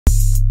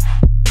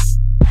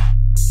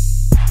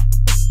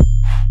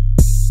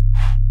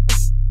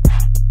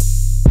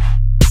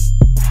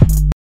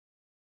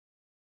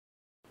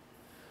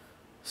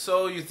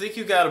So you think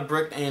you got a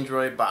bricked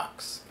Android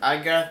box. I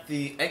got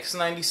the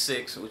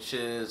X96, which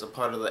is a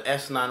part of the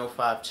S905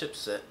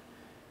 chipset,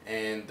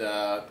 and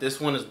this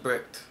one is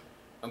bricked.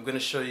 I'm going to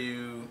show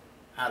you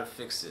how to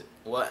fix it.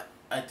 What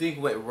I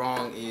think went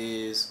wrong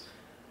is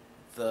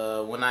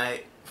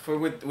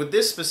with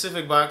this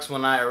specific box,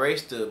 when I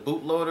erased the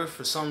bootloader,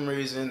 for some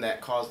reason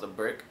that caused a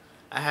brick.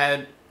 I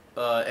had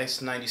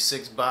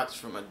X96 box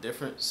from a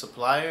different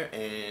supplier,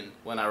 and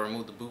when I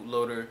removed the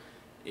bootloader,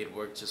 it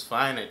worked just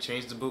fine. I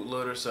changed the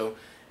bootloader. So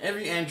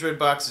every Android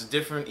box is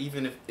different,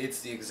 even if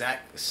it's the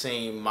exact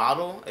same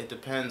model. It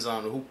depends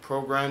on who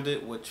programmed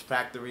it, which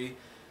factory.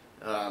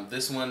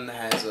 This one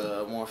has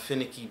a more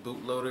finicky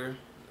bootloader,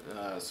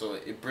 so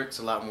it bricks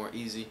a lot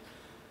easier.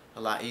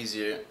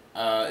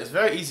 It's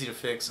very easy to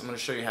fix. I'm going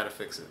to show you how to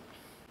fix it.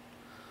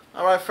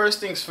 Alright, first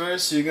things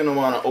first, you're going to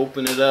want to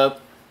open it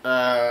up.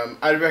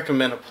 I'd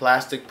recommend a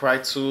plastic pry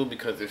tool,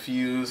 because if you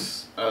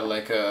use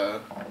like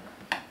a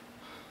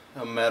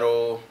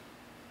metal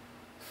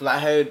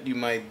flathead, it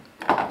might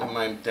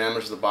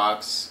damage the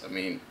box. I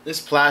mean,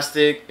 it's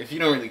plastic. If you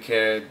don't really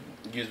care,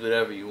 use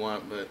whatever you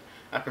want, but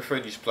I prefer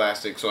to use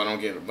plastic so I don't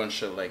get a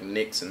bunch of like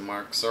nicks and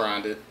marks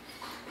around it.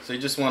 So you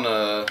just want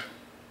to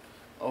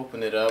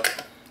open it up.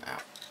 Ow.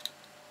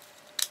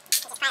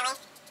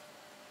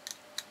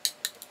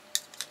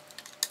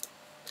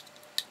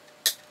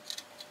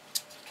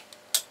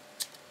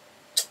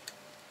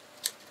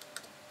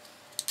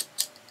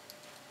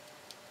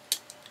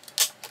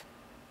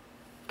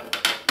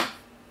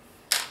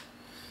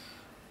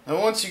 And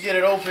once you get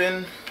it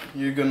open,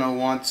 you're gonna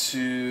want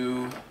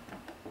to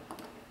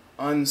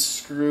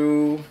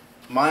unscrew.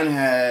 Mine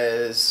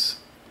has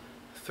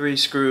 3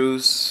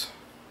 screws,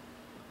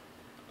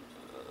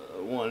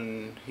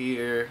 one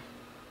here,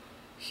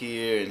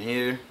 here, and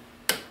here.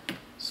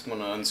 Just want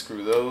to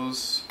unscrew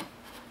those.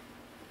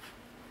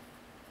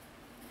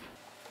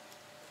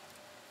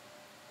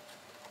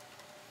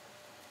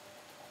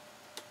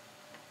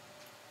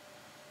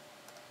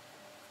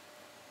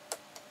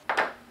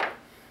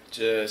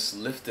 Just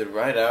lift it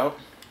right out.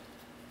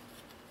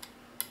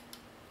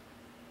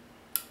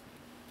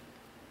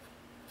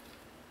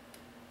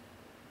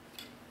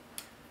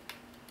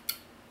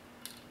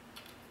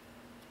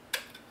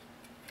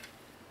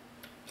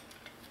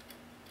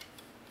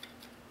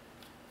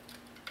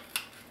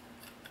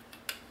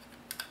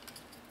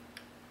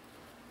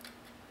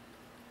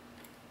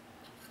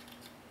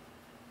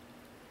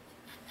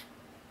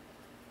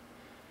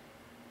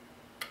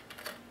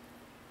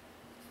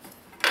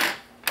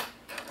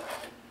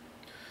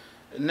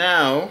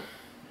 Now,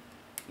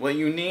 what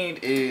you need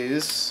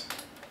is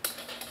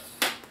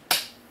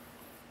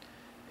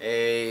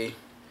a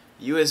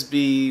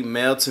USB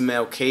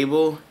male-to-male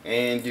cable,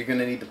 and you're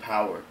gonna need the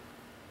power.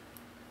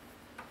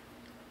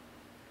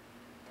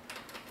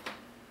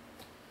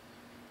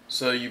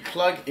 So you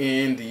plug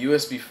in the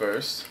USB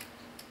first.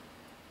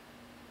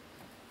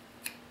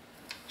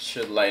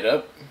 Should light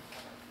up,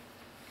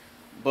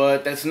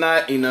 but that's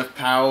not enough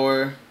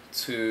power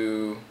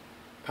to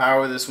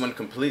power this one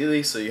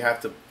completely, so you have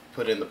to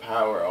put in the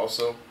power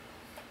also.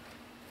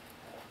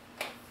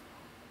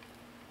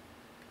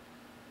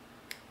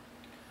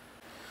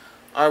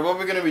 Alright, what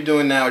we're going to be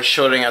doing now is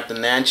shorting out the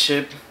Nand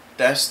chip.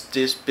 That's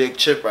this big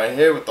chip right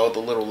here with all the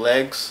little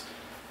legs.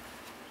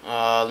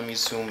 Let me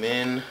zoom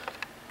in.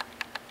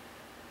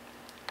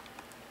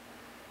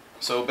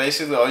 So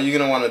basically all you're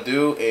going to want to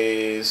do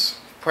is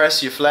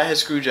press your flathead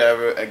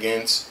screwdriver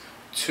against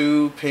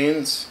 2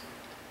 pins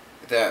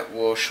that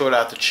will short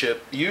out the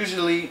chip.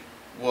 Usually,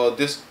 what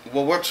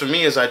works for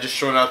me is I just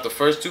short out the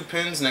first 2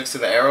 pins next to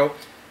the arrow.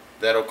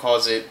 That'll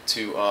cause it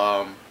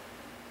to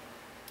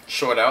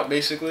short out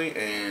basically,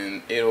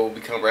 and it'll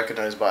become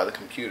recognized by the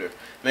computer.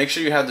 Make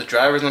sure you have the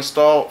drivers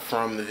installed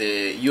from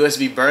the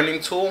USB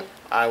burning tool.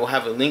 I will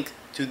have a link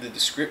to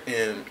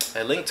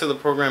the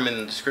program in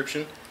the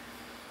description.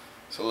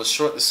 So let's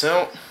short this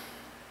out.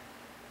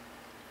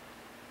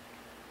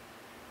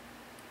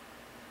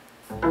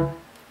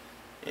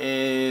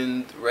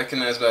 And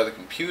recognized by the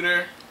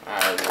computer.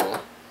 I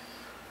will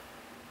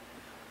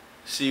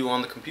see you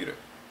on the computer.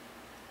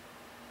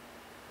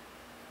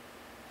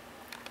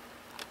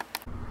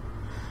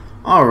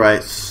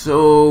 Alright,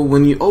 so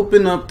when you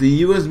open up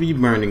the USB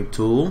burning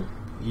tool,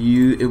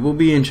 it will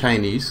be in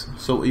Chinese.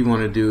 So what you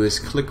want to do is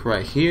click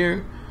right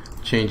here,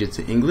 change it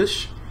to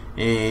English,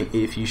 and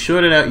if you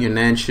shorted out your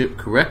Nand chip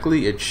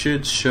correctly, it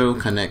should show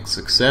connect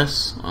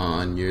success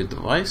on your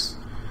device.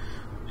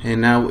 And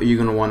now what you're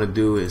going to want to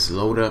do is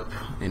load up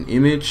an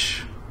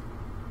image.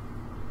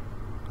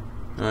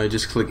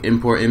 Just click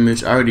import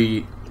image. I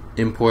already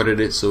imported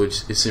it, so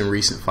it's in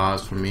recent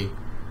files for me.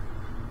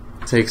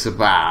 It takes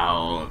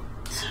about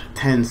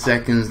 10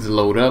 seconds to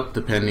load up,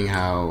 depending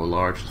how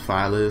large the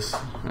file is.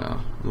 A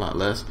lot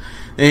less.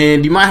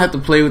 And you might have to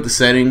play with the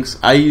settings.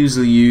 I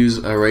usually use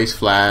erase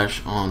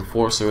flash on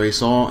force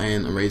erase all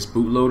and erase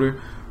bootloader,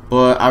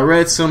 but I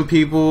read some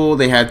people,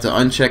 they had to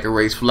uncheck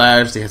erase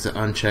flash, they had to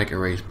uncheck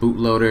erase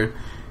bootloader.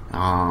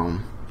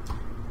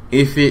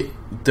 If it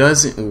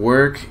doesn't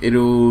work,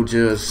 it'll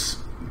just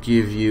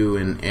give you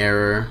an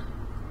error,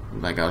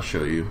 like I'll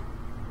show you.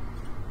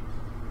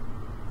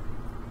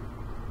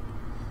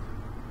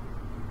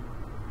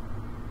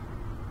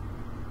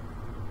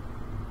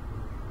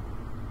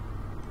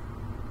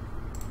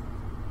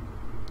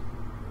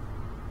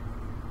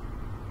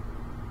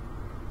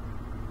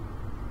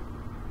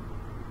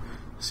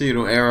 So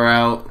it'll error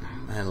out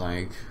at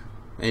like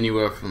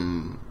anywhere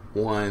from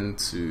 1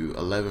 to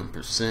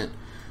 11%.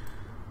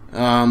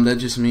 That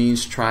just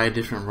means try a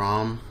different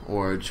ROM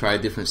or try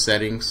different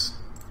settings.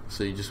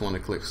 So you just want to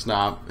click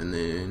stop and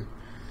then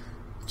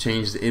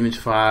change the image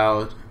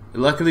file.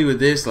 Luckily with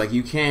this, like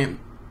you can't,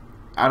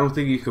 I don't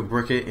think you could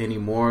brick it any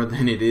more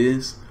than it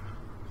is.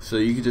 So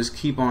you can just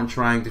keep on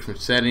trying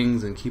different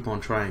settings and keep on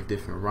trying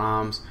different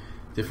ROMs,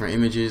 different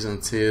images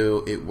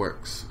until it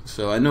works.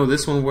 So I know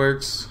this one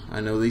works,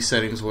 I know these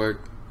settings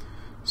work,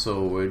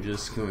 so we're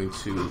just going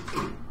to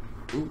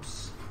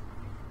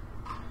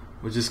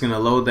we're just gonna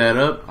load that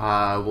up.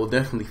 We'll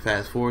definitely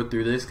fast forward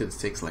through this because it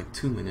takes like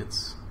 2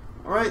 minutes.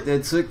 Alright,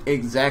 that took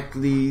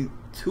exactly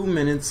 2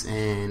 minutes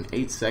and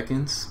 8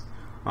 seconds.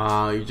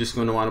 You're just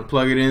going to want to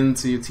plug it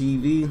into your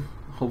TV.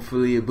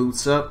 Hopefully it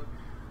boots up.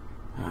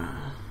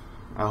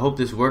 I hope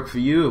this worked for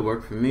you. It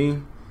worked for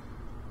me.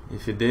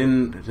 If it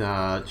didn't,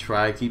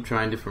 keep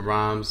trying different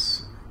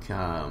ROMs.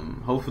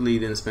 Hopefully you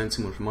didn't spend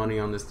too much money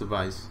on this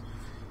device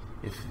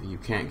if you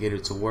can't get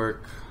it to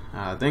work.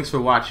 Thanks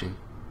for watching.